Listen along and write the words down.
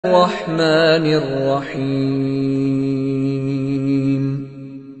الرحمن الرحیم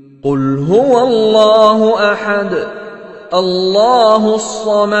قل هو اللہ احد اللہ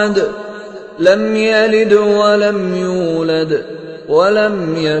الصمد لم یلد ولم یولد ولم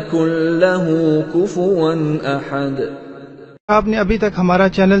یکن له کفوا احد۔ آپ نے ابھی تک ہمارا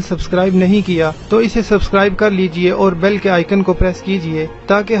چینل سبسکرائب نہیں کیا تو اسے سبسکرائب کر لیجئے اور بیل کے آئیکن کو پریس کیجئے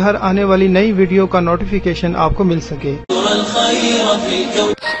تاکہ ہر آنے والی نئی ویڈیو کا نوٹیفیکیشن آپ کو مل سکے۔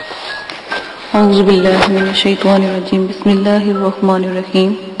 اعوذ باللہ من الشیطان الرجیم، بسم اللہ الرحمن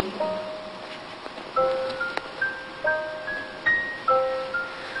الرحیم۔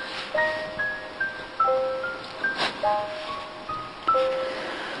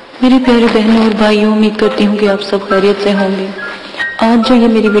 میری پیارے بہنوں اور بھائیوں، امید کرتی ہوں کہ آپ سب خیریت سے ہوں گے۔ آج جو یہ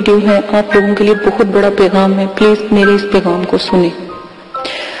میری ویڈیو ہے آپ لوگوں کے لیے بہت بڑا پیغام ہے، پلیز میرے اس پیغام کو سنیں۔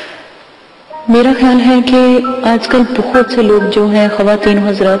 میرا خیال ہے کہ آج کل بہت سے لوگ جو ہیں خواتین و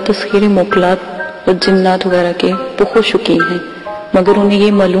حضرات تسخیر موکلات اور جنات وغیرہ کے بہت شوقین ہیں، مگر انہیں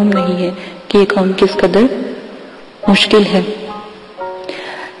یہ معلوم نہیں ہے کہ یہ کام کس قدر مشکل ہے۔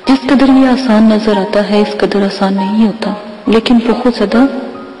 جس قدر یہ آسان نظر آتا ہے اس قدر آسان نہیں ہوتا، لیکن بہت زیادہ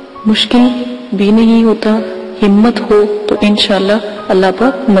مشکل بھی نہیں ہوتا۔ ہمت ہو تو انشاءاللہ اللہ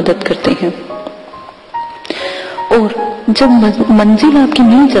پاک مدد کرتے ہیں، اور جب منزل آپ کی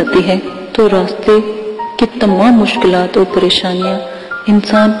مل جاتی ہے تو راستے کی تمام مشکلات اور پریشانیاں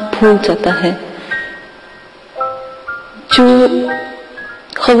انسان بھول جاتا ہے۔ جو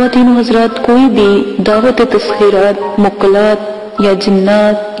خواتین و حضرات کوئی بھی دعوت تسخیرات، موکلات یا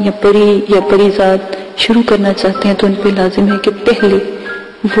جنات یا پری یا پریزاد شروع کرنا چاہتے ہیں تو ان پہ لازم ہے کہ پہلے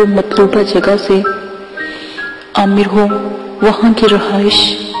وہ مطلوبہ جگہ سے عامر ہو، وہاں کی رہائش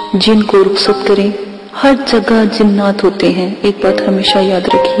جن کو رخصت کریں۔ ہر جگہ جنات ہوتے ہیں، ایک بات ہمیشہ یاد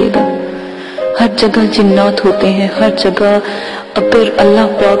رکھیے گا، ہر جگہ جنات ہوتے ہیں، ہر جگہ۔ اگر اللہ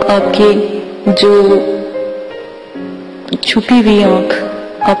پاک آپ کی جو چھپی ہوئی آنکھ،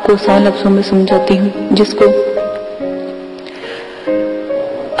 آپ کو آسان لفظوں میں سمجھاتی ہوں، جس کو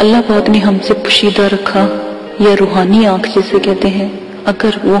اللہ پاک نے ہم سے پوشیدہ رکھا یا روحانی آنکھ جسے کہتے ہیں،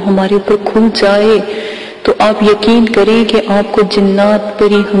 اگر وہ ہمارے اوپر کھل جائے تو آپ یقین کریں کہ آپ کو جنات،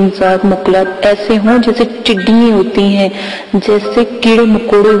 پری، ہمزاد، مقلات ایسے ہوں جیسے ٹڈیاں ہوتی ہیں، جیسے کیڑے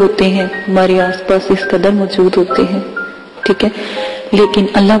مکوڑے ہوتے ہیں، ہمارے آس پاس اس قدر موجود ہوتے ہیں، ٹھیک ہے۔ لیکن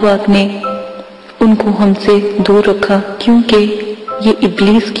اللہ پاک نے ان کو ہم سے دور رکھا کیونکہ یہ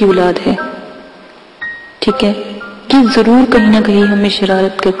ابلیس کی اولاد ہے، ٹھیک ہے۔ کہ ضرور کہیں نہ کہیں ہمیں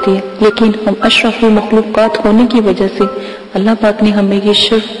شرارت کرتی ہے، لیکن ہم اشرف مخلوقات ہونے کی وجہ سے اللہ پاک نے ہمیں یہ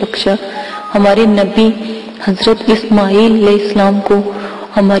شرف بخشا۔ ہمارے نبی حضرت اسماعیل علیہ السلام کو،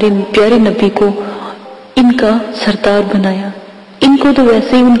 ہمارے پیارے نبی کو ان کا سردار بنایا۔ ان کو تو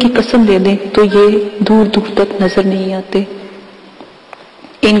ویسے ہی ان کی قسم دے دیں تو یہ دور دور تک نظر نہیں آتے۔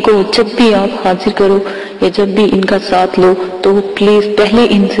 ان کو جب بھی آپ حاضر کرو یا جب بھی ان کا ساتھ لو تو پلیز پہلے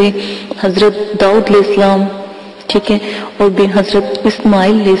ان سے حضرت داؤد علیہ السلام، ٹھیک ہے، اور بھی حضرت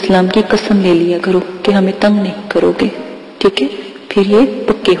اسماعیل علیہ السلام کی قسم لے لیا کرو کہ ہمیں تنگ نہیں کرو گے، ٹھیک ہے، پھر یہ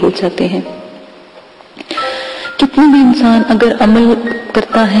پکے ہو جاتے ہیں۔ کتنی بھی انسان اگر عمل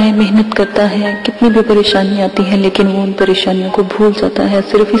کرتا ہے، محنت کرتا ہے، کتنی بھی پریشانی آتی ہے، لیکن وہ ان پریشانیوں کو بھول جاتا ہے،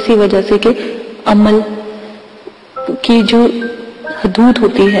 صرف اسی وجہ سے کہ عمل کی جو حدود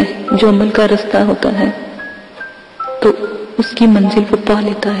ہوتی ہے، جو عمل کا رستہ ہوتا ہے، تو اس کی منزل وہ پا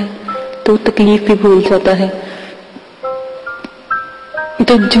لیتا ہے تو تکلیف بھی بھول جاتا ہے۔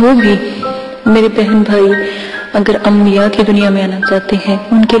 تو جو بھی میرے بہن بھائی اگر انبیاء کی دنیا میں آنا چاہتے ہیں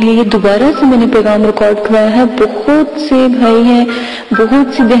ان کے لیے یہ دوبارہ سے میں نے پیغام ریکارڈ کروایا ہے۔ بہت سے بھائی ہیں،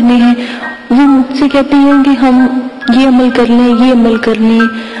 بہت سی بہنیں ہیں، وہ مجھ سے کہتے ہیں کہ ہم یہ عمل کر لیں، یہ عمل کر لیں،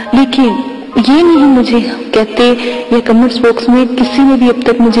 لیکن یہ نہیں مجھے کہتے، یا کمنٹس باکس میں کسی نے بھی اب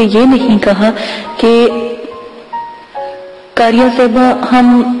تک مجھے یہ نہیں کہا کہ قاریہ صاحبہ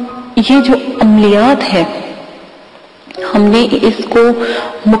ہم یہ جو عملیات ہے ہم نے اس کو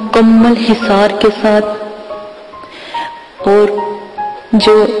مکمل حصار کے ساتھ اور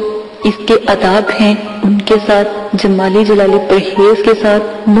جو اس کے آداب ہیں ان کے ساتھ جمالی جلالی پرہیز کے ساتھ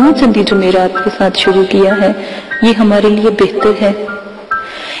 9 چندی جمعرات کے ساتھ شروع کیا ہے، یہ ہمارے لیے بہتر ہے۔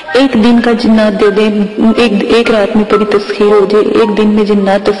 ایک دن کا جنات دے دیں، ایک رات میں پری تسخیر ہو جائے، ایک دن میں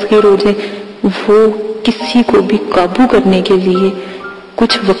جنات تسخیر ہو جائے، وہ کسی کو بھی قابو کرنے کے لیے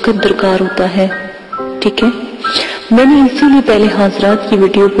کچھ وقت درکار ہوتا ہے، ٹھیک ہے۔ میں نے اسی لیے پہلے حاضرات کی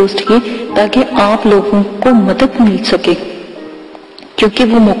ویڈیو پوسٹ کی تاکہ آپ لوگوں کو مدد مل سکے،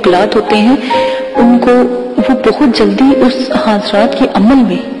 کیونکہ وہ موکلات ہوتے ہیں ان کو وہ بہت جلدی اس حاضرات کے عمل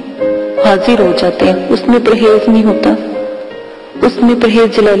میں حاضر ہو جاتے ہیں، اس میں پرہیز نہیں ہوتا، اس میں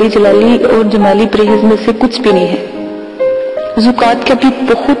پرہیز جلالی اور جمالی پرہیز میں سے کچھ بھی نہیں ہے، زکوٰۃ کا بھی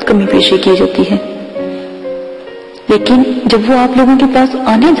بہت کمی بیشی کی جاتی ہے، لیکن جب وہ آپ لوگوں کے پاس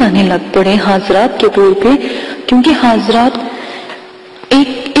آنے جانے لگ پڑے حاضرات کے طور پہ، کیونکہ حاضرات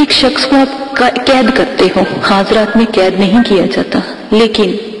ایک شخص کو آپ قید کرتے ہو، حاضرات میں قید نہیں کیا جاتا،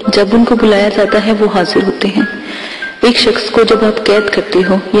 لیکن جب ان کو بلایا جاتا ہے وہ حاضر ہوتے ہیں۔ ایک شخص کو جب آپ قید کرتے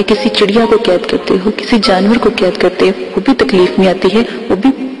ہو یا کسی چڑیا کو قید کرتے ہو، کسی جانور کو قید کرتے ہو، وہ بھی تکلیف میں آتی ہے، وہ بھی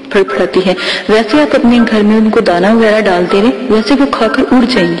پھڑپڑاتی ہے۔ ویسے آپ اپنے گھر میں ان کو دانا وغیرہ ڈال دے رہے، ویسے وہ کھا کر اڑ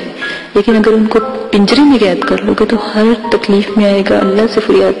جائیں گے، لیکن اگر ان کو پنجرے میں قید کر لو گے تو ہر تکلیف میں آئے گا، اللہ سے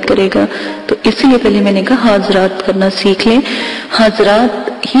فریاد کرے گا۔ تو اس لیے پہلے میں نے کہا حاضرات کرنا سیکھ لیں۔ حاضرات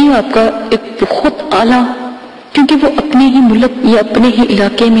ہی آپ کا ایک بہت اعلیٰ، کیونکہ وہ اپنے ہی ملک یا اپنے ہی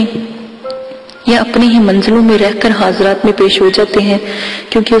علاقے میں یا اپنے ہی منزلوں میں رہ کر حاضرات میں پیش ہو جاتے ہیں،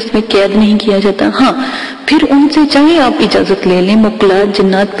 کیونکہ اس میں قید نہیں کیا جاتا۔ ہاں، پھر ان سے چاہے آپ اجازت لے لیں، مقلات،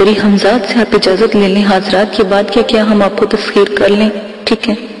 جنات، پری، حمزات سے آپ اجازت لے لیں حاضرات کے بعد کہ کیا ہم آپ کو تسخیر کر لیں، ٹھیک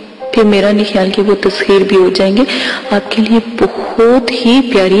ہے، پھر میرا نہیں خیال کہ وہ تسخیر بھی ہو جائیں گے۔ آپ کے لیے بہت ہی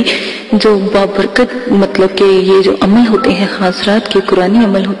پیاری جو بابرکت مطلب کہ یہ جو عمل ہوتے ہیں حاضرات کے قرآنی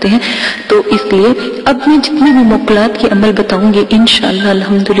عمل ہوتے ہیں، تو اس لیے اب میں جتنے بھی مقلات کے عمل بتاؤں گی انشاءاللہ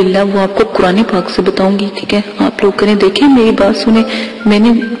الحمدللہ وہ آپ کو قرآن پاک سے بتاؤں گی، ٹھیک ہے۔ آپ لوگ کریں، دیکھیں، میری بات سنیں۔ میں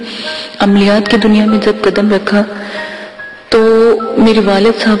نے عملیات کی دنیا میں جب قدم رکھا تو میرے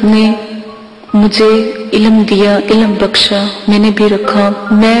والد صاحب نے مجھے علم دیا، علم بخشا، میں نے بھی رکھا۔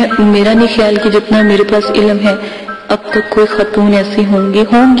 میرا نہیں خیال کہ جتنا میرے پاس علم ہے اب تک کوئی خاتون ایسی ہوں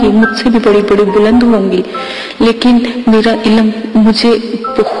گی مجھ سے بھی بڑی بڑی بلند ہوں گی، لیکن میرا علم مجھے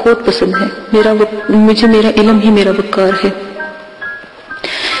بہت پسند ہے، میرا علم ہی میرا وقار ہے۔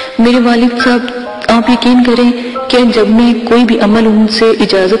 میرے والد صاحب، آپ یقین کریں کہ جب میں کوئی بھی عمل ان سے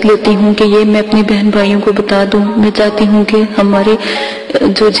اجازت لیتی ہوں کہ یہ میں اپنے بہن بھائیوں کو بتا دوں، میں چاہتی ہوں کہ ہمارے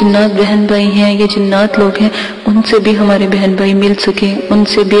جو جنات بہن بھائی ہیں یا جنات لوگ ہیں ان سے بھی ہمارے بہن بھائی مل سکیں، ان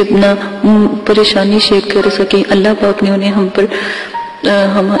سے بھی اپنا پریشانی شیئر کر سکیں۔ اللہ پاک نے انہیں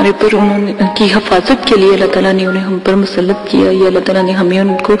ہمارے پر انہوں کی حفاظت کے لیے اللہ تعالیٰ نے انہیں ہم پر مسلط کیا، یا اللہ تعالیٰ نے ہمیں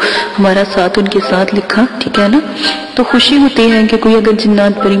ان کو ہمارا ساتھ ان کے ساتھ لکھا، ٹھیک ہے نا۔ تو خوشی ہوتی ہے کہ کوئی اگر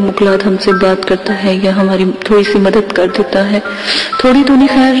جنات پری مقلات ہم سے بات کرتا ہے یا ہماری تھوڑی سی مدد کر دیتا ہے، تھوڑی تو نہیں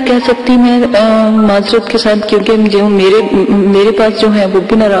خیر کہہ سکتی میں معذرت کے ساتھ، کیونکہ جو میرے پاس جو ہے وہ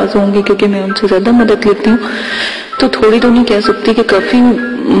بھی ناراض ہوں گے کیونکہ میں ان سے زیادہ مدد لیتی ہوں، تو تھوڑی تو نہیں کہہ سکتی کہ کافی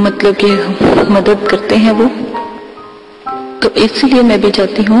مطلب کہ مدد کرتے ہیں وہ۔ تو اس لیے میں بھی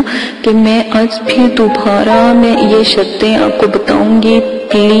چاہتی ہوں کہ میں آج پھر دوبارہ میں یہ شرطیں آپ کو بتاؤں گی،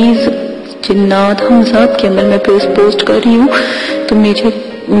 پلیز جنات حمزات کے عمل میں پوسٹ کر رہی ہوں، تو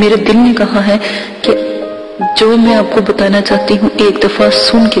میرے دل نے کہا ہے کہ جو میں آپ کو بتانا چاہتی ہوں ایک دفعہ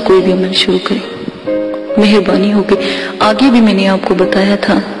سن کے کوئی بھی عمل شروع کریں، مہربانی ہوگی۔ آگے بھی میں نے آپ کو بتایا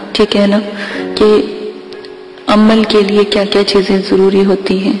تھا، ٹھیک ہے نا، کہ عمل کے لیے کیا کیا چیزیں ضروری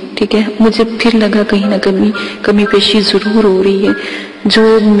ہوتی ہیں، ٹھیک ہے۔ مجھے پھر لگا کہیں نہ کمی پیشی ضرور ہو رہی ہے، جو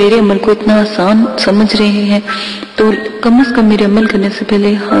میرے عمل کو اتنا آسان سمجھ رہے ہیں تو کم از کم میرے عمل کرنے سے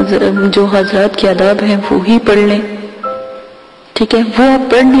پہلے جو حاضرات کے آداب ہیں وہ ہی پڑھ لیں، ٹھیک ہے۔ وہ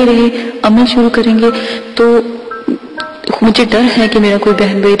آپ پڑھ نہیں رہے، عمل شروع کریں گے تو مجھے ڈر ہے کہ میرا کوئی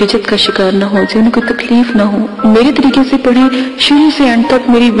بہن بھائی رجت کا شکار نہ ہو جائے، انہیں کوئی تکلیف نہ ہو۔ میرے طریقے سے پڑھیں، شروع سے اینڈ تک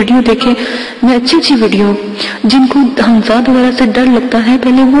میری ویڈیو دیکھیں، میں اچھی ویڈیو، جن کو حمزات وغیرہ سے ڈر لگتا ہے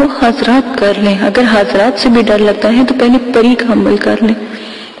پہلے وہ حاضرات کر لیں، اگر حاضرات سے بھی ڈر لگتا ہے تو پہلے پری کا عمل کر لیں۔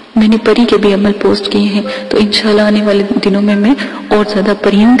 میں نے پری کے بھی عمل پوسٹ کیے ہیں، تو انشاءاللہ آنے والے دنوں میں اور زیادہ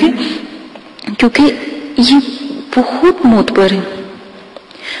پریوں گے، کیونکہ یہ بہت معتبر ہیں،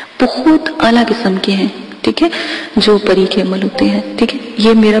 بہت اعلیٰ قسم کے ہیں، ٹھیک ہے، جو پری کے عمل ہوتے ہیں، ٹھیک ہے۔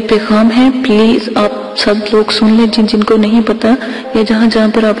 یہ میرا پیغام ہے، پلیز آپ سب لوگ سن لیں، جن کو نہیں پتا یا جہاں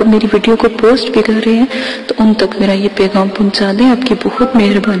پر آپ میری ویڈیو کو پوسٹ بھی کر رہے ہیں تو ان تک میرا یہ پیغام پہنچا دیں، آپ کی بہت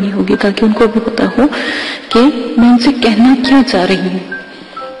مہربانی ہوگی، تاکہ ان کو بھی پتا ہو کہ میں ان سے کہنا کیا چاہ رہی ہوں۔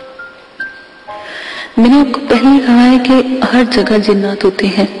 میں نے آپ کو پہلے کہا ہے کہ ہر جگہ جنات ہوتے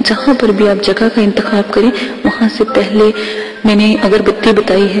ہیں، جہاں پر بھی آپ جگہ کا انتخاب کریں وہاں سے پہلے میں نے اگربتی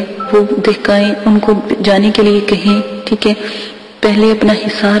بتائی ہے وہ دہکائیں، ان کو جانے کے لیے کہیں، ٹھیک ہے۔ پہلے اپنا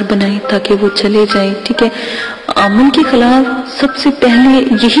حصار بنائیں تاکہ وہ چلے جائیں، ٹھیک ہے۔ عمل کے خلاف سب سے پہلے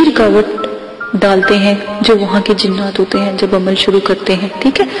یہی رکاوٹ ڈالتے ہیں جو وہاں کے جنات ہوتے ہیں جب عمل شروع کرتے ہیں،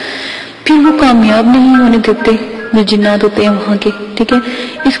 ٹھیک ہے۔ پھر وہ کامیاب نہیں ہونے دیتے جو جنات ہوتے ہیں وہاں کے، ٹھیک ہے۔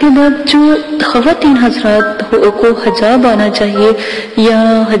 اس کے بعد جو خواتین حضرات کو حجاب آنا چاہیے یا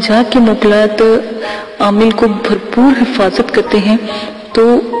حجاب کے مقلات عامل کو بھرپور حفاظت کرتے ہیں، تو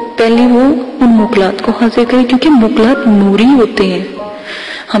پہلے وہ ان مقلات کو حاصل کریں، کیونکہ مقلات نوری ہوتے ہیں،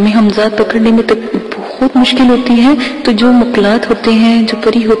 ہمیں حمزات پکڑنے میں بہت مشکل ہوتی ہے. تو جو مقلات ہوتے ہیں، جو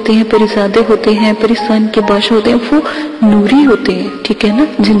پری ہوتے ہیں، پریزادے ہوتے ہیں، پریستان کے بادشاہ ہوتے ہیں، وہ نوری ہوتے ہیں. ٹھیک ہے نا.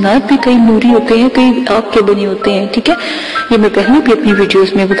 جنات بھی کئی نوری ہوتے ہیں، کئی آگ کے بنے ہوتے ہیں. ٹھیک ہے، یہ میں پہلے بھی اپنی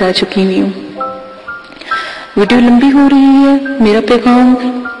ویڈیوز میں بتا چکی ہوئی ہوں. ویڈیو لمبی ہو رہی ہے. میرا پیغام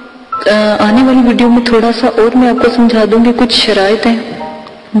آنے والی ویڈیو میں تھوڑا سا اور میں آپ کو سمجھا دوں گی. کچھ شرائط ہیں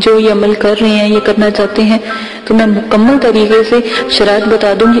جو یہ عمل کر رہے ہیں، یہ کرنا چاہتے ہیں، تو میں مکمل طریقے سے شرائط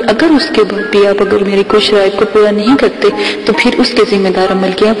بتا دوں گی. اگر اس کے بعد بھی آپ اگر میری کوئی شرائط کو پورا نہیں کرتے تو پھر اس کے ذمہ دار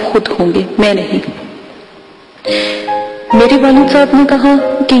عمل کے آپ خود ہوں گے، میں نہیں. میرے والد صاحب نے کہا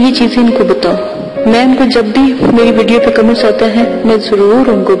کہ یہ چیزیں ان کو بتاؤ. میں ان کو جب بھی میری ویڈیو پہ کمنٹس آتا ہے میں ضرور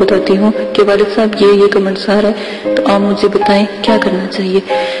ان کو بتاتی ہوں کہ والد صاحب یہ کمنٹس آ رہا ہے تو آپ مجھے بتائیں کیا کرنا چاہیے.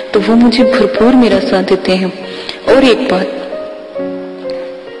 تو وہ مجھے بھرپور میرا ساتھ دیتے ہیں. اور ایک بات،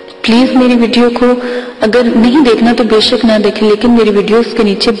 پلیز میری ویڈیو کو اگر نہیں دیکھنا تو بے شک نہ دیکھیں، لیکن میری ویڈیوز کے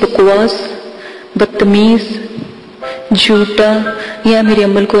نیچے بکواس، بدتمیز، جھوٹا یا میرے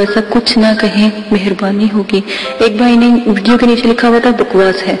عمل کو ایسا کچھ نہ کہیں، مہربانی ہوگی. ایک بھائی نے ویڈیو کے نیچے لکھا ہوا تھا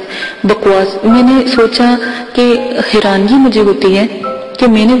بکواس ہے. بکواس، میں نے سوچا کہ حیرانگی مجھے ہوتی ہے کہ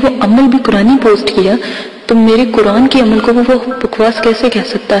میں نے وہ عمل بھی قرآنی پوسٹ کیا تو میرے قرآن کے عمل کو وہ بکواس کیسے کہہ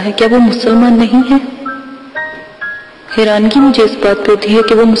سکتا ہے؟ کیا وہ مسلمان نہیں ہے؟ حیرانگی مجھے اس بات پہ ہوتی ہے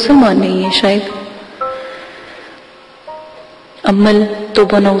کہ وہ مسلمان نہیں ہے شاید. عمل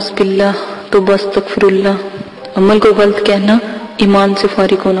توبہ نعوذ باللہ، توبہ استغفر اللہ. عمل کو غلط کہنا ایمان سے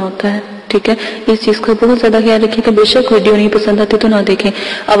فارغ ہونا ہوتا ہے. ٹھیک ہے، اس چیز کا بہت زیادہ خیال رکھیے کہ بے شک ویڈیو نہیں پسند آتی تو نہ دیکھیں.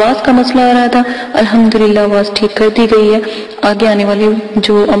 آواز کا مسئلہ آ رہا تھا، الحمدللہ آواز ٹھیک کر دی گئی ہے. آگے آنے والے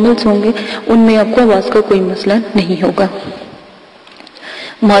جو عملز ہوں گے ان میں آپ کو آواز کا کوئی مسئلہ نہیں ہوگا.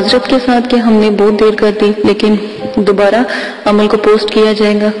 معذرت کے ساتھ کہ ہم نے بہت دیر کر دی، لیکن دوبارہ عمل کو پوسٹ کیا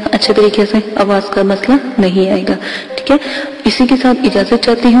جائے گا اچھے طریقے سے، آواز کا مسئلہ نہیں آئے گا. ٹھیک ہے، اسی کے ساتھ اجازت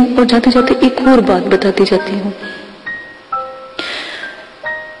چاہتی ہوں اور جاتے جاتے ایک اور بات بتاتی جاتی ہوں.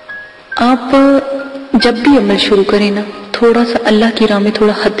 آپ جب بھی عمل شروع کریں نا، تھوڑا سا اللہ کی راہ میں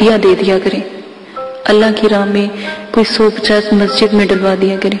تھوڑا ہدیہ دے دیا کریں. اللہ کی راہ میں کوئی 150 مسجد میں ڈلوا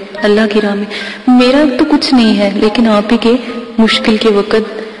دیا کریں. اللہ کی راہ میں میرا تو کچھ نہیں ہے، لیکن آپ ہی کے مشکل کے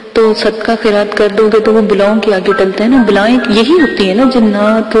وقت تو صدقہ خیرات کر دو گے تو وہ بلاؤں کے آگے ٹلتا ہے نا. بلائیں یہی ہوتی ہے نا،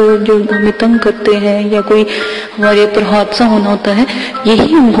 جنات جو ہمیں تنگ کرتے ہیں یا کوئی ہمارے اوپر حادثہ ہونا ہوتا ہے،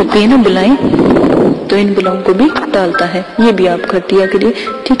 یہی ہوتی ہے نا بلائیں. تو ان بلاؤں کو بھی ٹالتا ہے. یہ بھی آپ کر دیا کریے.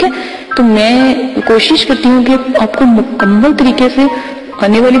 ٹھیک ہے، تو میں کوشش کرتی ہوں کہ آپ کو مکمل طریقے سے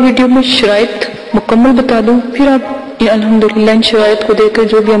آنے والی ویڈیو میں شرائط مکمل بتا دوں، پھر آپ الحمدللہ ان شرائط کو دیکھ کر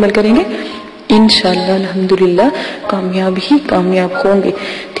جو بھی عمل کریں گے انشاءاللہ الحمدللہ کامیاب ہی کامیاب ہوں گے.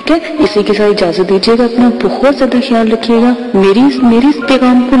 ٹھیک ہے، اسی کے ساتھ اجازت دیجیے گا. اپنا بہت زیادہ خیال رکھیے گا. میری اس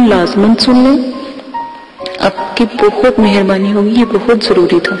پیغام کو لازماً سن لیں، آپ کی بہت مہربانی ہوگی، یہ بہت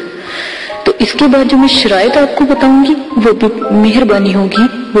ضروری تھا. تو اس کے بعد جو میں شرائط آپ کو بتاؤں گی وہ بھی مہربانی ہوگی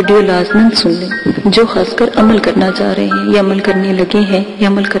ویڈیو لازماً سن لیں. جو خاص کر عمل کرنا چاہ رہے ہیں یا عمل کرنے لگے ہیں یا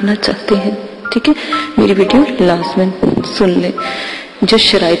عمل کرنا چاہتے ہیں، ٹھیک ہے، میری ویڈیو لازماً سن لیں جو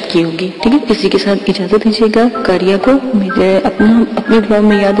شرائط کی ہوگی. ٹھیک ہے، اسی کے ساتھ اجازت دیجیے گا. کاریہ کو مجھے اپنے دعاؤں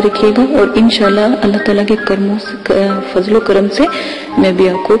میں یاد رکھیے گا، اور انشاءاللہ اللہ تعالیٰ کے کرموں سے، فضل و کرم سے میں بھی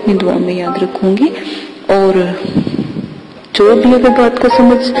آپ کو اپنی دعاؤں میں یاد رکھوں گی. اور جو بھی اگر بات کو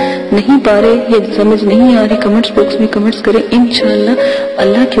سمجھ نہیں پا رہے یا سمجھ نہیں آ رہی، کمنٹس باکس میں کمنٹس کریں. انشاءاللہ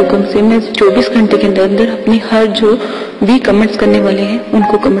اللہ کے حکم سے میں 24 گھنٹے کے اندر اپنی ہر جو بھی کمنٹس کرنے والے ہیں ان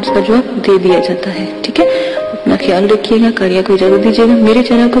کو کمنٹس کا جواب دے دیا جاتا ہے. ٹھیک ہے، اپنا خیال رکھیے گا. کاریہ کو اجازت دیجیے گا. میرے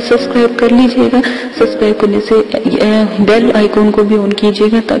چینل کو سبسکرائب کر لیجیے گا. سبسکرائب کرنے سے بیل آئیکن کو بھی آن کیجیے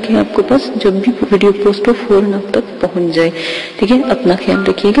گا تاکہ آپ کو پاس جب بھی ویڈیو پوسٹ ہو فوراً آپ تک پہنچ جائے. ٹھیک ہے، اپنا خیال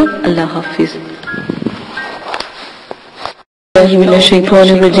رکھیے گا. اللہ حافظ. من الشیطان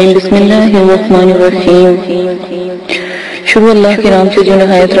الرجیم. بسم اللہ الرحمن الرحیم. شروع اللہ کے نام سے جو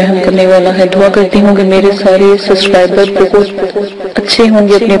نہایت رحم کرنے والا ہے. دعا کرتی ہوں کہ میرے سارے سبسکرائبر بہت اچھے ہوں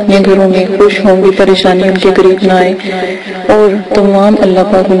گے، اپنے اپنے گھروں میں خوش ہوں گے، پریشانی ان کے قریب نہ آئے، اور تمام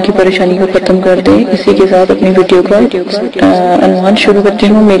اللہ پاک ان کی پریشانی کو ختم کر دے. اسی کے ساتھ اپنی ویڈیو کا عنوان شروع کرتی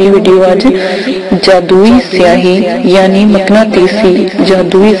ہوں. میری ویڈیو آج جادوئی سیاہی یعنی مقناطیسی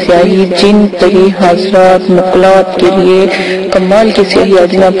جادوئی سیاہی، جن پری حاضرات مقلات کے لیے کمال کی سیاہی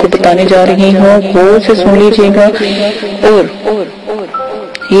آج میں آپ کو بتانے جا رہی ہوں. غور سے سن لیجیے گا. اور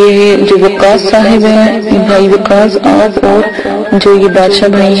یہ جو وقاص صاحب ہیں، بھائی وقاص آپ، اور جو یہ بادشاہ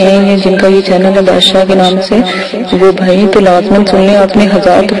بھائی ہیں جن کا یہ چینل ہے بادشاہ کے نام سے، وہ بھائی تو لازماً سن لیں. آپ نے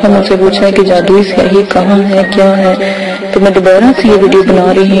 1000 دفعہ مجھ سے پوچھا ہے کہ جادوئی سیاہی کہاں ہے، کیا ہے، تو میں دوبارہ سے یہ ویڈیو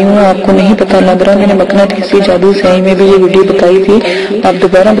بنا رہی ہوں. آپ کو نہیں پتہ لگ رہا، میں نے مقناطیسی جادوئی سیاہی میں بھی یہ ویڈیو بتائی تھی، آپ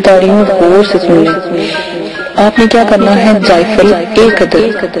دوبارہ بتا رہی ہوں. غور سے سن لیں. آپ نے کیا کرنا ہے، جائفل 1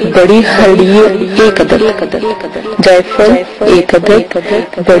 عدد، بڑی ہڑیر 1 عدد، جائفل 1 عدد،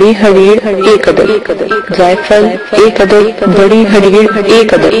 بڑی ہڑیر 1 عدد، جائفل 1 عدد، بڑی ہڑیر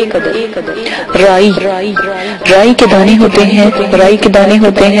 1 عدد، رائی کے دانے ہوتے ہیں، رائی کے دانے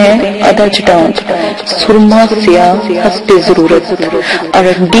ہوتے ہیں آدھا چٹان، سرما سیاہ حسب ضرورت،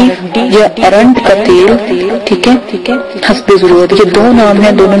 ارنڈی یا ارنڈ کا تیل، ٹھیک ہے، حسب ضرورت، یہ 2 نام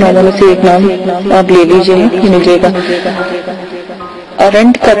ہیں، دونوں ناموں میں سے ایک نام آپ لے لیجئے، یہ ملے گا،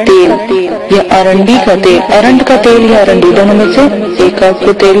 ارنڈ کا تیل یا ارنڈی کا تیل، ارنڈ کا تیل یا ارنڈی دونوں میں سے ایک آپ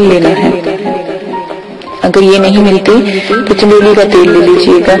کو تیل لینا ہے، اگر یہ نہیں ملتی تو چمیلی کا تیل لے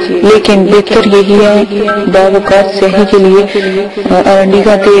لیجیے گا، لیکن بہتر یہی ہے بعض اوقات صحیح کے لیے ارنڈی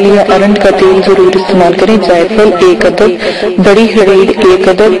کا تیل یا ارنڈ کا تیل ضرور استعمال کریں۔ جائفل 1 عدد، بڑی ہڑیر 1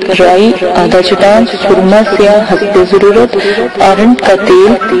 عدد، رائی آدھا چٹان، سرما سیاہ حسب ضرورت، ارنڈ کا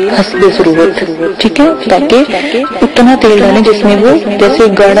تیل حسب ضرورت، ٹھیک ہے، تاکہ اتنا تیل ڈالیں جس میں وہ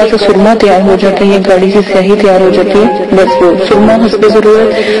جیسے گاڑا سے سرما تیار ہو جاتا ہے، گاڑی سے سیاہی تیار ہو جاتی ہے، بس وہ سرما حسب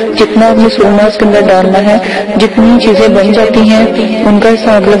ضرورت، جتنا آپ نے سرما اس کے اندر ڈالنا ہے، جتنی چیزیں بن جاتی ہیں ان کا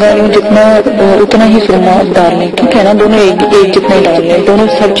حساب لگا لیں، جتنا اتنا ہی سرما ڈال لیں، ٹھیک ہے نا، دونوں ایک جتنا ہی ڈال لیں، دونوں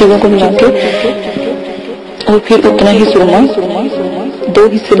سب چیزوں کو ملا کے اور پھر اتنا ہی سرما 2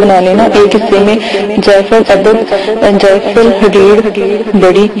 حصے بنا لینا، ایک حصے میں جائفل عدد، جائفل ہڑیر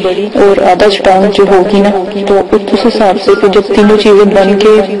بڑی اور آدھا چٹان جو ہوگی نا، تو اس حساب سے پھر جب تینوں چیزیں بن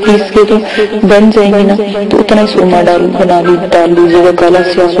کے پیس کے تو بن جائیں گی نا، تو اتنا ہی سرما ڈال لیجیے گا، کالا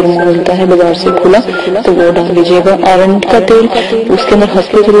سیاہ سرما ملتا ہے بازار سے کھلا، تو وہ ڈال لیجیے گا۔ ارنڈ کا تیل اس کے اندر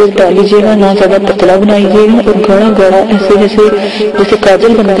حسب ضرورت ڈال لیجیے گا، نہ زیادہ پتلا بنائیے گا، اور گاڑا گاڑا ایسے جیسے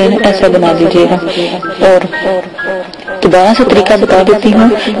کاجل بنتے ہیں ایسا بنا دیجیے گا۔ اور دوبارہ سے طریقہ بتا دیتی ہوں،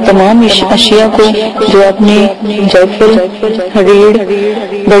 تمام اشیاء کو جو آپ نے جائفل ہڑیر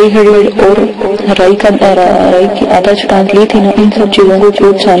بڑی ہڑیر اور رائی کی آدھا چٹان لی تھی نا، ان سب چیزوں کو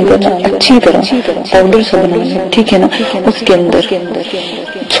چوٹ چھان کر اچھی طرح پاؤڈر سے بنانا، ٹھیک ہے نا، اس کے اندر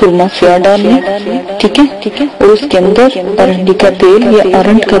سرما سیاہ ڈال لیں، ٹھیک ہے، اور اس کے اندر ارنڈی کا تیل یا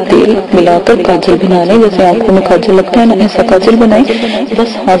ارنڈ کا تیل ملا کر کاجل بنا لیں، جیسے آنکھوں میں کاجل لگتا ہے نا ایسا کاجل بنائیں،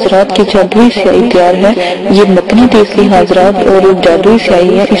 بس حاضرات کی جادوئی سیاہی تیار ہے۔ یہ متنی تیسری حاضرات اور جادوئی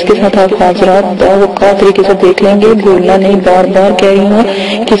سیاہی ہے، اس کے ساتھ آپ حاضرات باوقار طریقے سے دیکھ لیں گے، بھولنا نہیں، بار بار کہہ رہی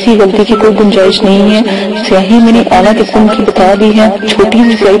ہوں، کسی غلطی کی کوئی گنجائش نہیں ہے۔ سیاہی میں نے اعلیٰ قسم کی بتا دی ہے، چھوٹی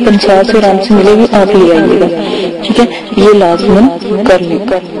سی سیاہی 50 سے آرام سے ملے گی، آپ لے آئیے گا، ٹھیک ہے، یہ لازمن کر لیں۔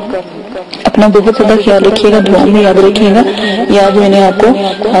 اپنا بہت زیادہ خیال رکھیے گا، دعا میں یاد رکھیے گا۔ یاد میں نے آپ کو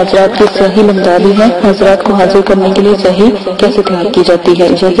حاضرات کی صحیح بتا دی ہے، حضرات کو حاضر کرنے کے لیے صحیح کیسے تیار کی جاتی ہے،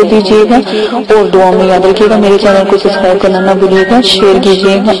 اجازت دیجیے گا اور دعا میں یاد رکھیے گا۔ میرے چینل کو سبسکرائب کرنا نہ بھولیے گا، شیئر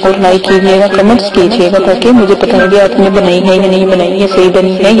کیجیے گا اور لائک کیجیے گا، کمنٹس کیجیے گا، تاکہ مجھے پتہ لگے آپ نے بنائی ہے یا نہیں بنائی ہے، صحیح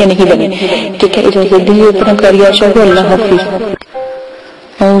بنی ہے یا نہیں بنی، ٹھیک ہے۔ اجازت دیجیے، اپنا کاریہ کو، اللہ حافظ۔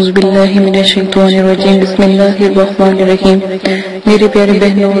 اعوذ باللہ من الشیطان الرجیم، بسم اللہ الرحمن الرحیم۔ میرے پیارے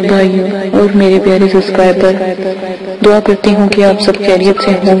بہنوں اور بھائیوں اور میرے پیارے سبسکرائبر، دعا کرتی ہوں کہ آپ سب خیریت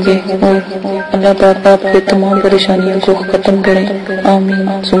سے ہوں گے اور اللہ پاک آپ کے تمام پریشانیوں کو ختم کریں، آمین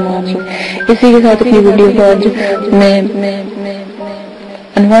ثم آمین۔ اسی کے ساتھ اپنی ویڈیو کو آج میں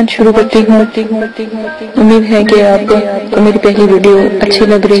عنوان شروع کرتی ہوں۔ امید ہے کہ آپ کو میری پہلی ویڈیو اچھی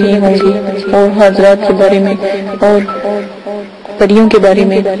لگ رہی ہوں گی اور حضرات کے بارے میں اور پریوں کے بارے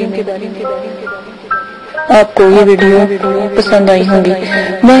میں آپ کو یہ ویڈیو پسند آئی ہوں گی۔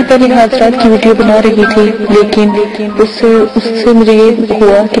 میں پہلے حضرات کی ویڈیو بنا رہی تھی، لیکن اس سے مجھے یہ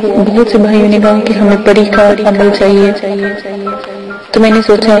ہوا کہ بہت سے بھائیوں نے کہا کہ ہمیں پری کا عمل چاہیے، تو میں نے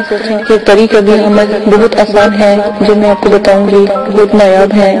سوچا کہ پری کا بھی عمل بہت آسان ہے، جو میں آپ کو بتاؤں گی بہت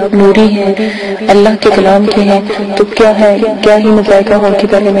نایاب ہے، نوری ہے، اللہ کے کلام کے ہیں، تو کیا ہے، کیا ہی مذائقہ ہو کہ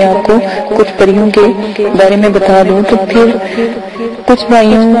پہلے میں آپ کو کچھ پریوں کے بارے میں بتا دوں۔ تو پھر کچھ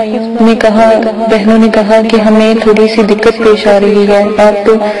بھائیوں نے کہا، بہنوں نے کہا کہ ہمیں تھوڑی سی دقت پیش آ رہی ہے، آپ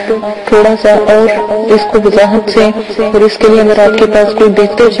تو تھوڑا سا اور اس کو وضاحت سے، اور اس کے لیے اگر آپ کے پاس کوئی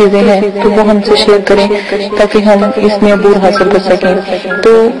بہتر چیزیں ہیں تو وہ ہم سے شیئر کریں تاکہ ہم اس میں عبور حاصل کر سکیں۔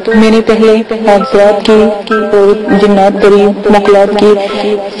 تو میں نے پہلے حادثات کی اور جنات پری مخلوقات کی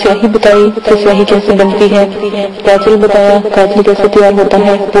سیاہی بتائی کہ سیاہی کیسے بنتی ہے، کاجل بتایا کاجل کیسے تیار ہوتا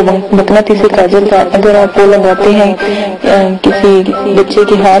ہے، وہ مقناطیسی کاجل کا اگر آپ وہ لگاتے ہیں کسی بچے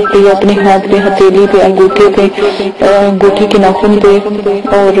کے ہاتھ پہ یا اپنے ہاتھ پہ، ہتھیلی پہ، انگوٹھے پہ، انگوٹھی کے ناخن پہ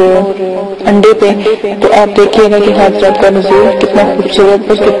اور انڈے پہ، تو آپ دیکھیے گا کہ حضرات کا نزول کتنا خوبصورت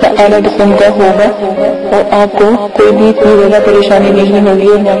اور کتنا اعلیٰ قسم کا ہوگا، اور آپ کو کوئی بھی اتنی زیادہ پریشانی نہیں ہوگی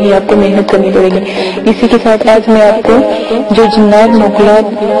اور نہ ہی آپ کو محنت کرنی پڑے گی۔ اسی کے ساتھ آج میں آپ کو جو جنات موکلات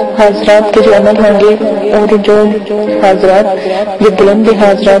حضرات کے جو عمل ہوں گے اور جو حضرات جو بلند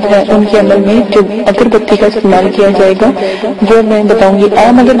حضرات ہیں ان کے عمل میں جو اگربتی کا استعمال کیا جائے گا وہ میں بتاؤں گی۔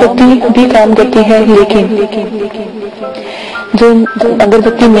 عام اگربتی بھی کام کرتی ہے، لیکن جو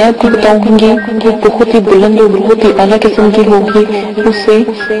اگربتی میں آپ کو بتاؤں گی وہ بہت ہی بلند اور بہت ہی اعلیٰ قسم کی ہوگی۔ اس سے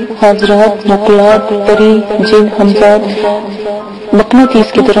حضرات موکلات پری جن حمزات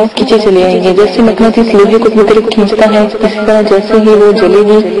مقناطیس کی طرح کھینچے چلے آئیں گے۔ جیسے مقناطیس لوہے کو اپنی طرف کھینچتا ہے، اس طرح جیسے ہی وہ جلے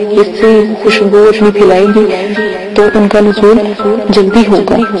گی اس سے خوشبو اپنی پھیلائے گی تو ان کا نزول جلدی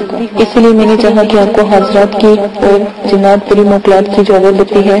ہوگا۔ اسی لیے میں نے چاہا کہ آپ کو حضرات کی اور جنات پری موکلات کی جو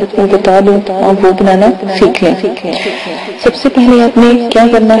اگربتی ہے وہ بتا دوں، آپ وہ بنانا سیکھ لیں۔ سب سے پہلے آپ نے کیا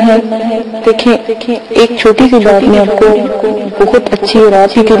کرنا ہے، دیکھیں ایک چھوٹی سی بات میں آپ کو بہت اچھی اور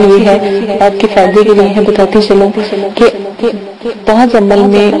آپ ہی کے لیے ہے، آپ کے فائدے کے لیے ہے، بتاتی چلوں کہ بعض عمل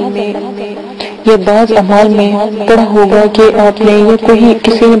میں یا بعض اعمال میں پڑھا ہوگا کہ آپ نے یا کوئی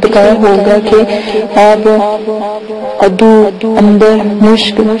کسی نے بتایا ہوگا کہ آپ ادو عنبر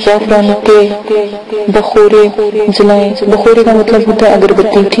مشک زعفران کے بخورے جلائیں۔ بخورے کا مطلب ہوتا ہے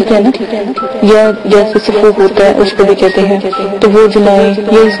اگربتی، ٹھیک ہے نا، یا جیسے سفوف ہوتا ہے اس کو بھی کہتے ہیں، تو وہ جلائیں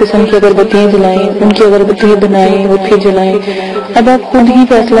یا اس قسم کی اگربتیاں جلائیں، ان کی اگربتیاں بنائیں اور پھر جلائیں۔ اب آپ خود ہی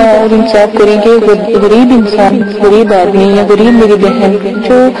فیصلہ اور انصاف کریں گے، غریب انسان، غریب آدمی یا غریب میری بہن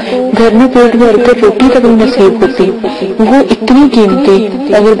جو گھر میں پیٹ بھر کر روٹی تک نصیب ہوتی، وہ اتنی قیمتی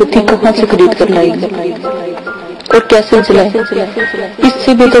اگربتی کہاں سے خرید کر لائے گی اور کیسے جلائے؟ اس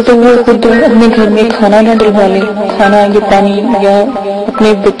سے بہتر تو وہ خود اپنے گھر میں کھانا نہ ڈلوا لے، کھانا یا پانی یا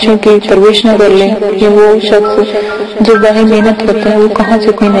اپنے بچوں کی پرورش نہ کر لے، یا وہ شخص جو باہر محنت کرتا ہے وہ کہاں سے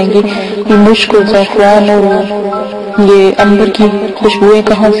اتنی مہنگی یہ مشک اور زعفران اور یہ عنبر کی خوشبوئیں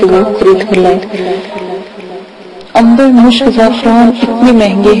کہاں سے وہ خرید کر لائے؟ عنبر مشک زعفران اتنے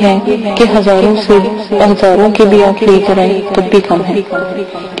مہنگے ہیں کہ ہزاروں کے بھی آپ لے کر آئیں تب بھی کم ہے۔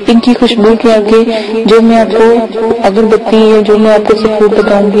 ان کی خوشبو کے آگے جو میں آپ کو اگربتی یا جو میں آپ کو سفود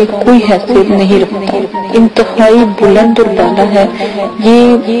بتاؤں گی کوئی حیثیت نہیں رکھتا، انتہائی بلند اور بالا ہے، یہ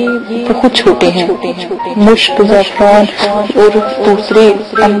بہت چھوٹے ہیں۔ مشک زعفران اور دوسرے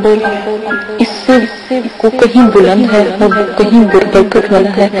عنبر اس سے وہ کہیں بلند ہے اور کہیں برکت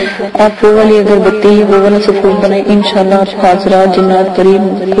والا ہے۔ آپ وہ والی اگربتی وہ والا سفود بنائیں، انشاءاللہ آپ حضرات جنات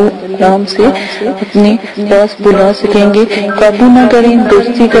قریب کو آرام سے اپنے پاس بلا سکیں گے۔ قابو نہ کریں،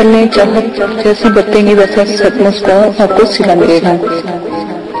 دوستی کر لیں، چاہت جیسی برتیں گے ویسا سچمچ کا آپ کو سلا ملے گا۔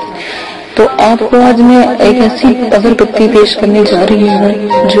 تو آپ کو آج میں ایک ایسی اگربتی پیش کرنے جا رہی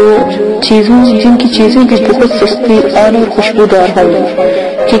ہوں جو جن کی چیزیں بھی بہت سستی اور خوشبودار ہوگی،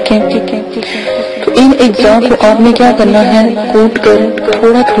 ٹھیک ہے۔ تو ان اجزاء کو آپ نے کیا کرنا ہے، کوٹ کر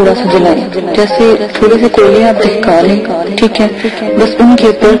تھوڑا تھوڑا سا جلائیں، جیسے تھوڑے سے کوئلے آپ دہکا لیں، ٹھیک ہے، بس ان کے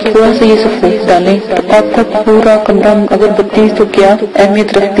اوپر تھوڑا سا یہ سفید ڈالیں تو آپ کا پورا کمرہ اگربتی تو کیا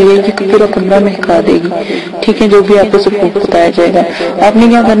اہمیت رکھتی ہے، یہ پورا کمرہ مہکا دے گی، ٹھیک ہے، جو بھی آپ کو سفید بتایا جائے گا۔ آپ نے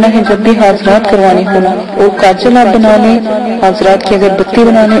کیا کرنا ہے، جب بھی حاضرات کروانی ہونا وہ کاجل آپ بنا لیں، حاضرات کی اگربتی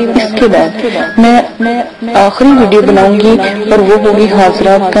بنا لیں۔ اس کے بعد میں آخری ویڈیو بناؤں گی اور وہ ہوگی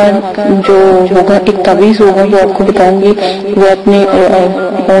حاضرات کا جو ہوگا ایک تعویذ ہوگا وہ آپ کو بتاؤں گی، وہ اپنے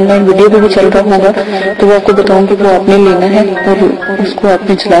آن لائن ویڈیو بھی چل رہا ہوگا تو وہ آپ کو بتاؤں گی، وہ آپ نے لینا ہے اور اس کو آپ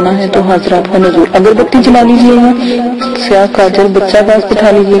نے چلانا ہے۔ تو حضرات کا نزول اگربتی جلا لیجیے گا، سیاہ کاجل بچہ پاس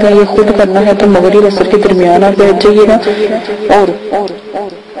بٹھا لیجیے گا، یہ خود کرنا ہے تو مغرب عصر کے درمیان آپ بیٹھ جائیے گا اور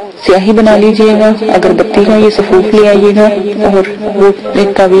سیاہی بنا لیجیے گا، اگربتی کا یہ سفوف لے آئیے گا اور وہ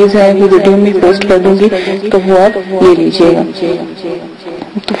ایک تعویذ ہے وہ ویڈیو میں پوسٹ کر دوں گی تو وہ آپ لے لیجیے گا،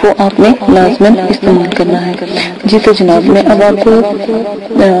 تو وہ آپ نے لازماً استعمال کرنا ہے۔ جی تو جناب میں اب آپ کو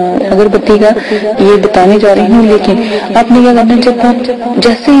اگربتی کا یہ بتانے جا رہی ہوں، لیکن آپ نے کیا کرنا ہے، جب آپ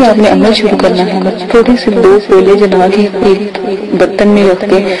جیسے ہی آپ نے عمل شروع کرنا ہے تھوڑے سے 2 کوئلے جلا کے ایک برتن میں رکھ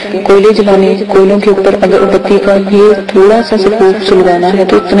کے کوئلے جلانے، کوئلوں کے اوپر اگربتی کا یہ تھوڑا سا سفوف سلگانا ہے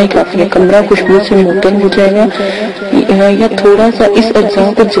تو اتنا ہی کافی ہے، کمرہ خوشبو سے معطر ہو جائے گا۔ یا تھوڑا سا اس اجزاء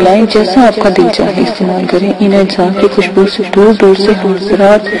کو جلائیں، جیسا آپ کا دل چاہے استعمال کریں۔ ان اجزاء کی خوشبو سے دور دور سے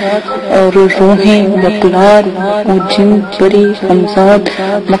حضرات اور روحیں مقلار اور جن پری حمزات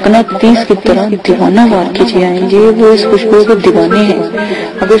مقناطیس کی طرح دیوانہ وار کیجیے آئیں گے، وہ اس خوشبو کے دیوانے ہیں۔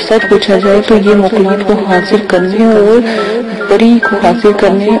 اگر سچ پوچھا جائے تو یہ مقلات کو حاصل کرنے اور پری کو حاصل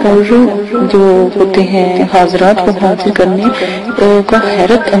کرنے اور جو ہوتے ہیں حاضرات کو حاصل کرنے کا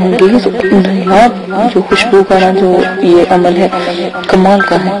حیرت انگیز نایاب جو خوشبو کا جو یہ عمل ہے کمال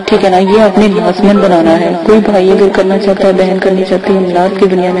کا ہے، ٹھیک ہے نا۔ یہ آپ نے لازماً بنانا ہے، کوئی بھائی اگر کرنا چاہتا ہے، بہن کرنی چاہتی ہے، املاک کی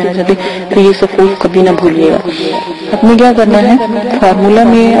دنیا میں آ جاتے تو یہ صفوف کبھی نہ بھولیے گا. آپ نے کیا کرنا ہے، فارمولا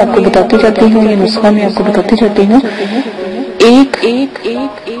میں آپ کو بتاتی جاتی ہوں، یہ نسخہ میں آپ کو بتاتی جاتی ہوں. ایک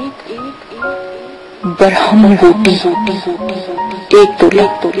برہم روٹی 1 تولہ.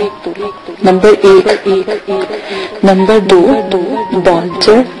 نمبر 1. نمبر 2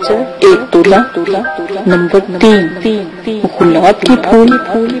 بالچر 1 تولہ. نمبر 3 گلاب کے پھول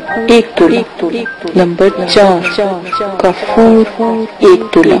 1 تولہ. نمبر 4 کافور 1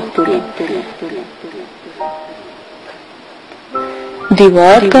 تولہ.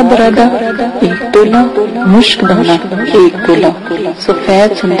 دیوار کا برادہ 1 تولہ. مشک دانہ 1 تولہ.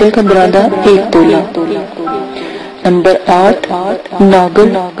 سفید سندل کا برادہ 1 تولہ. نمبر 8 ناگر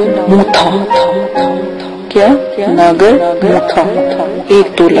موتھا. کیا؟ ناگر موتھا 1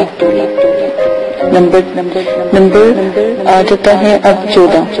 تولہ. نمبر آ جاتا ہے اب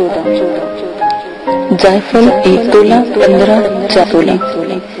 14. جائفل 1 تولہ. 15 4 تولہ.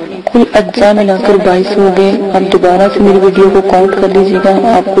 کل اجزاء ملا کر 22 ہو گئے. اب دوبارہ سے میری ویڈیو کو کاؤنٹ کر لیجیے گا.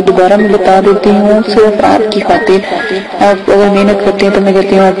 آپ کو دوبارہ میں بتا دیتی ہوں صرف آپ کی خاطر. آپ اگر محنت کرتے ہیں تو میں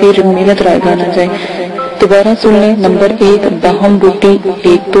کہتی ہوں آپ کی محنت رائے گا نہ جائے. دوبارہ سن لیں. نمبر 1 باہم روٹی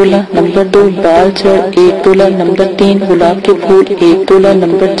 1 تولہ. نمبر 2 بال چڑ 1 تولہ. نمبر 3 گلاب کے پھول 1 تولہ.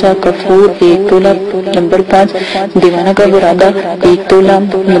 نمبر 4 کفور 1 تولہ. نمبر 5 دیوانہ کا برادہ 1 تولہ.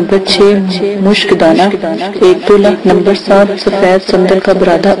 نمبر 6 مشک دانہ 1 تولہ. نمبر 7 سفید سندل کا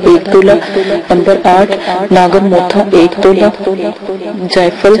برادہ 1 تولہ. نمبر 8 ناگر موتھا 1 تولہ.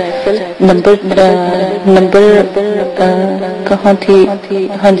 جائفل نمبر کہاں تھی؟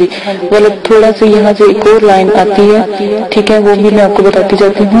 ہاں جی غلط، تھوڑا سا یہاں سے ایک اور لائن آتی ہے، ٹھیک ہے، وہ بھی میں آپ کو بتاتی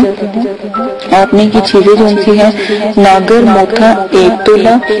جاتی ہوں. آپ نے کی چیزیں جو سی ہیں، ناگر موتھا 1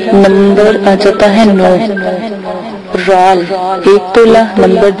 تولہ. نمبر آ جاتا ہے 9. رال 1 تولہ.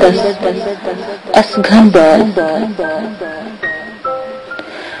 نمبر 10 اسگھن بال.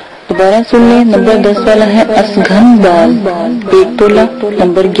 دوبارہ سن لیں. نمبر 10 والا ہے اسگھن بال 1 تولہ.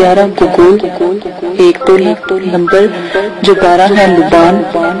 نمبر 11 گگول 1 تولہ. نمبر جو 12 ہے لبان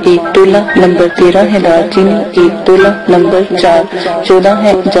 1 تولہ. نمبر 13 ہے دار چینی 1 تولہ. نمبر 14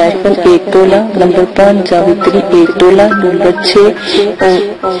 ہے جائفل 1 تولہ. نمبر 5 جاوتری 1 تولہ. نمبر 6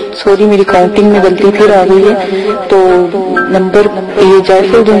 سوری میری کاؤنٹنگ میں غلطی پھر آ گئی ہے، تو نمبر یہ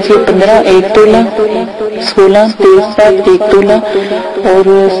جائفل جو ہے 15 1 تولہ. 16 تیز 7 1 تولہ. اور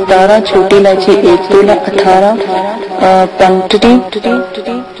 17 چھوٹی الائچی 1 تولہ. 18 پنٹری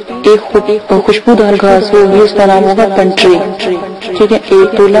ایک خوشبودار گھاس ہوگی، اس کا نام ہوگا پنٹری، ٹھیک ہے،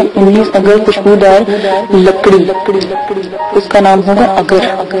 1 تولہ. 19 اگر خوشبودار لکڑی، اس کا نام ہوگا اگر.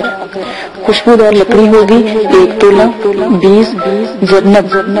 خوشبودار لکڑی ہوگی 1 تولہ. 20 زرنب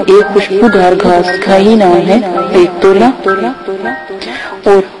ایک خوشبودار گھاس کا ہی نام ہے 1 تولہ.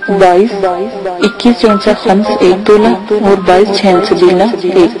 اور 21 چونسا خمس 1 تولہ. اور 22 چھین سبیلہ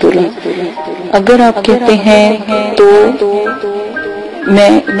 1 تولہ. اگر آپ کہتے ہیں تو میں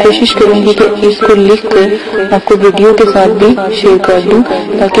کوشش کروں گی کہ اس کو لکھ کر آپ کو ویڈیو کے ساتھ بھی شیئر کر دوں،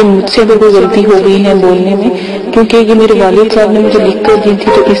 تاکہ مجھ سے اگر کوئی غلطی ہو گئی ہے بولنے میں، کیونکہ یہ میرے والد صاحب نے مجھے لکھ کر دی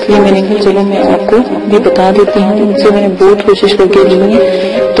تھی، تو اس لیے میں نے کہا چلو میں آپ کو بھی بتا دیتی ہوں. مجھ سے میں نے بہت کوشش کر کے لی ہے،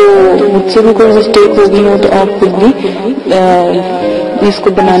 تو مجھ سے بھی کوئی مسٹیک ہو گئی ہو تو آپ خود بھی اس کو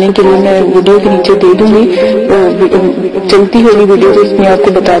بنانے کے لیے میں ویڈیو کے نیچے دے دوں گی، چلتی ہوگی ویڈیو تو اس میں آپ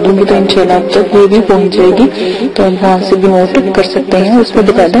کو بتا دوں گی، تو انشاءاللہ آپ تک یہ بھی پہنچ جائے گی، تو آپ وہاں سے بھی نوٹ کر سکتے ہیں. اس میں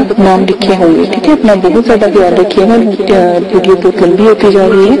باقاعدہ نام لکھے ہوں گے، ٹھیک ہے. اپنا بہت زیادہ خیال رکھیے گا، ویڈیو بہت لمبی ہوتی جا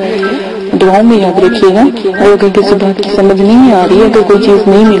رہی ہے. دعاؤں میں یاد رکھیے گا، اور اگر کسی بات کی سمجھ نہیں آ رہی ہے، اگر کوئی چیز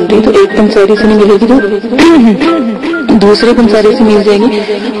نہیں مل رہی تو ایک پنساری سے نہیں ملے گی تو دوسرے پنساری سے مل جائے گی.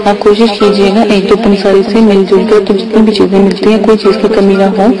 آپ کوشش کیجیے گا 1-2 پنساری سے مل جل کر تو جتنی بھی چیزیں ملتی ہیں کوئی چیز کی کمی نہ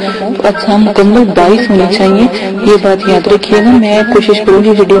ہو. تو اچھا مکمل 22 ہونے چاہیے، یہ بات یاد رکھیے گا. میں کوشش کروں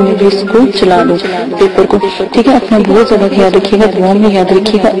گی ویڈیو میں بھی اس کو چلا دوں پیپر کو، ٹھیک ہے. اپنا بہت زیادہ خیال رکھیے گا، دعاؤں میں یاد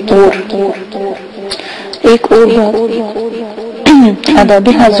رکھیے گا. اور ایک اور بات، آداب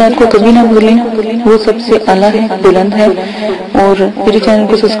حضرات کو کبھی نہ بھولیں، وہ سب سے اعلیٰ ہے، بلند ہے. اور میرے چینل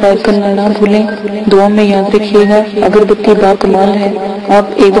کو سبسکرائب کرنا نہ بھولیں. دعا میں یاد رکھیے گا، اگربتی با کمال ہے، آپ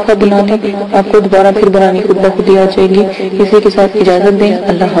ایک دفعہ بنا لیں، آپ کو دوبارہ پھر بنانی خود بخود آ جائے گی. اسی کے ساتھ اجازت دیں.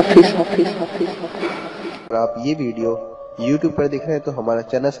 اللہ حافظ. اگر آپ یہ ویڈیو YouTube پر دیکھ رہے ہیں تو ہمارا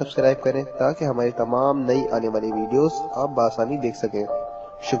چینل سبسکرائب کریں تاکہ ہماری تمام نئی آنے والی ویڈیوز آپ بآسانی دیکھ سکیں.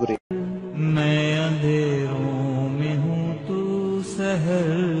 شکریہ. میں اندھیروں میں ہوں تو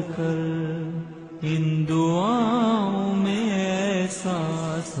سحر کر، ان دعاؤں میں ایسا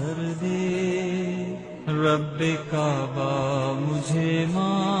اثر دے، رب کعبہ مجھے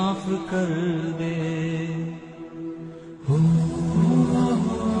معاف کر دے. ہو